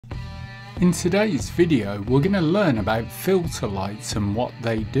In today's video, we're going to learn about filter lights and what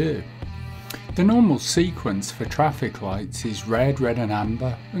they do. The normal sequence for traffic lights is red, red and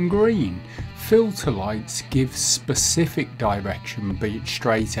amber and green. Filter lights give specific direction, be it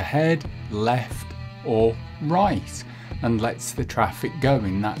straight ahead, left or right, and lets the traffic go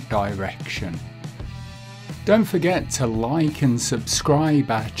in that direction. Don't forget to like and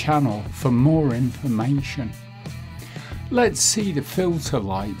subscribe our channel for more information. Let's see the filter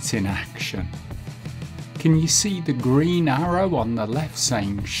lights in action. Can you see the green arrow on the left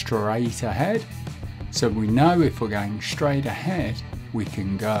saying straight ahead? So we know if we're going straight ahead, we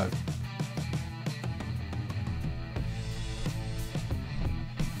can go.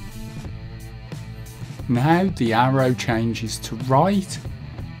 Now the arrow changes to right,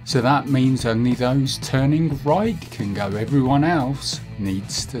 so that means only those turning right can go. Everyone else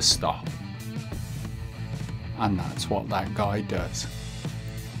needs to stop. And that's what that guy does.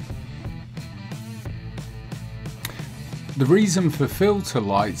 The reason for filter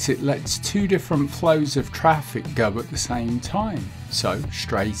lights, it lets two different flows of traffic go at the same time. So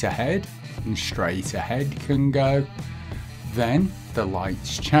straight ahead and straight ahead can go. Then the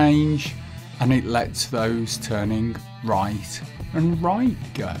lights change and it lets those turning right and right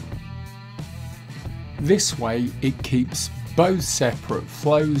go. This way it keeps both separate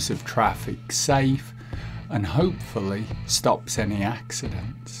flows of traffic safe and hopefully stops any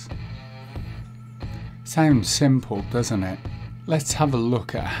accidents. Sounds simple, doesn't it? Let's have a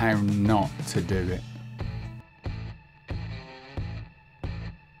look at how not to do it.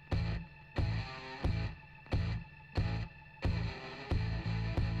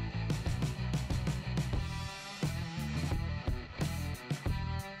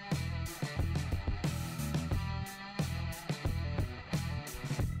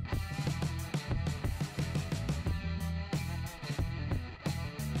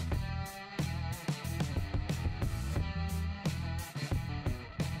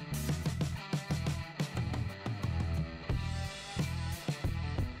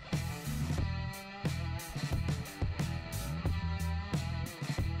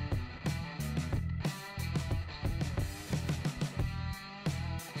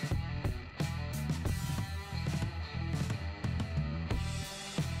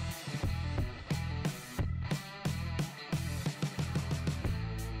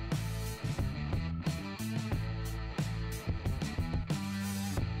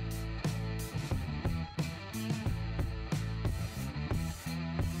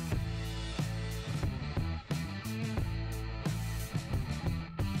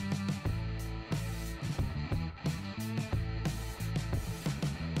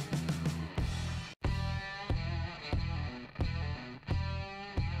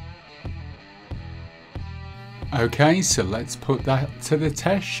 Okay, so let's put that to the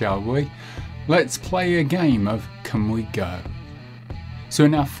test, shall we? Let's play a game of Can We Go? So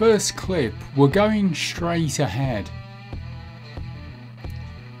in our first clip, we're going straight ahead.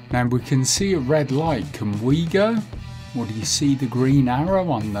 Now we can see a red light. Can we go? Well, do you see the green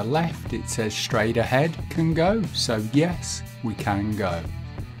arrow on the left? It says straight ahead can go. So yes, we can go.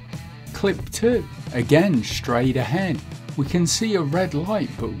 Clip 2, again straight ahead. We can see a red light,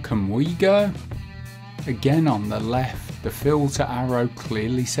 but can we go? Again on the left, the filter arrow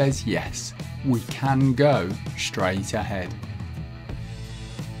clearly says yes, we can go straight ahead.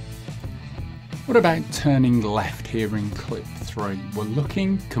 What about turning left here in clip 3? We're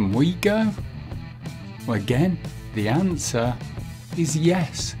looking, can we go? Well, again, the answer is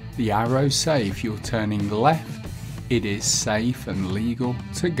yes. The arrows say if you're turning left, it is safe and legal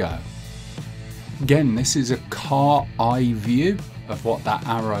to go. Again, this is a car eye view of what that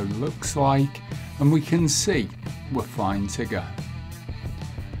arrow looks like, and we can see we're fine to go.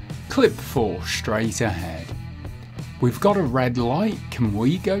 Clip 4, straight ahead. We've got a red light, can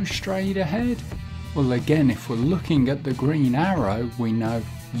we go straight ahead? Well, again, if we're looking at the green arrow, we know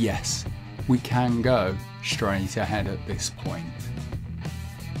yes, we can go straight ahead at this point.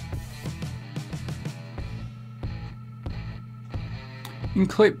 In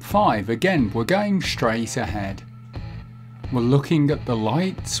clip 5, again, we're going straight ahead. We're looking at the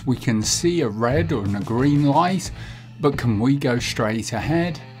lights, we can see a red or a green light, but can we go straight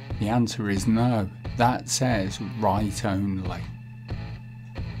ahead? The answer is no, that says right only.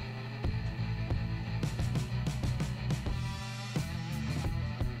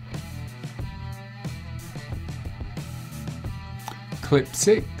 Clip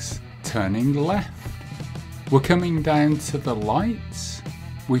 6, turning left. We're coming down to the lights,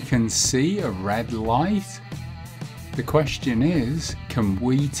 we can see a red light. The question is, can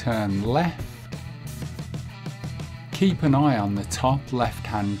we turn left? keep an eye on the top left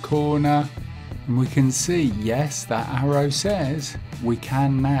hand corner, and we can see, yes, that arrow says we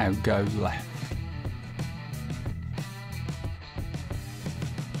can now go left.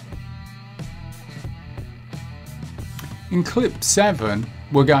 In clip 7,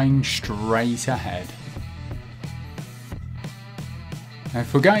 we're going straight ahead. Now,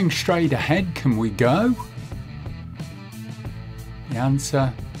 if we're going straight ahead, can we go? The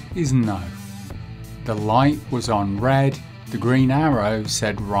answer is no. The light was on red, the green arrow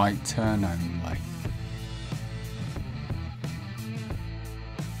said right turn only.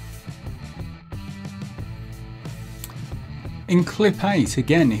 In clip 8,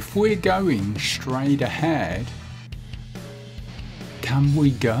 again, if we're going straight ahead, can we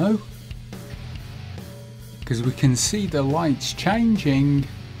go? Because we can see the lights changing.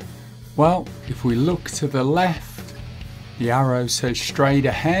 Well, if we look to the left, the arrow says straight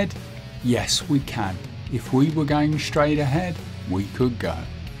ahead. Yes, we can. If we were going straight ahead, we could go.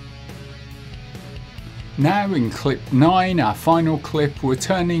 Now in clip 9, our final clip, we're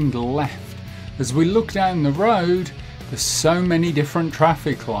turning left. As we look down the road, there's so many different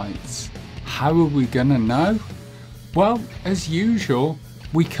traffic lights. How are we gonna know? Well, as usual,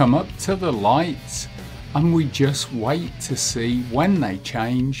 we come up to the lights and we just wait to see when they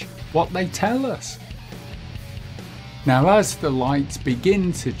change what they tell us. Now, as the lights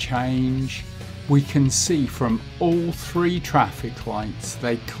begin to change, we can see from all 3 traffic lights,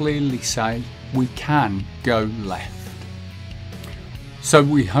 they clearly say we can go left. So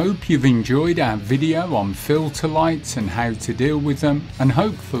we hope you've enjoyed our video on filter lights and how to deal with them, and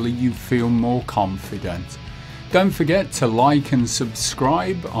hopefully you feel more confident. Don't forget to like and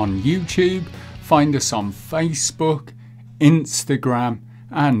subscribe on YouTube, find us on Facebook, Instagram,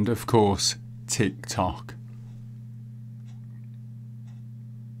 and of course TikTok.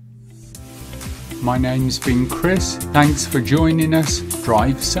 My name's been Chris, thanks for joining us,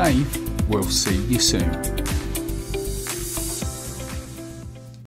 drive safe, we'll see you soon.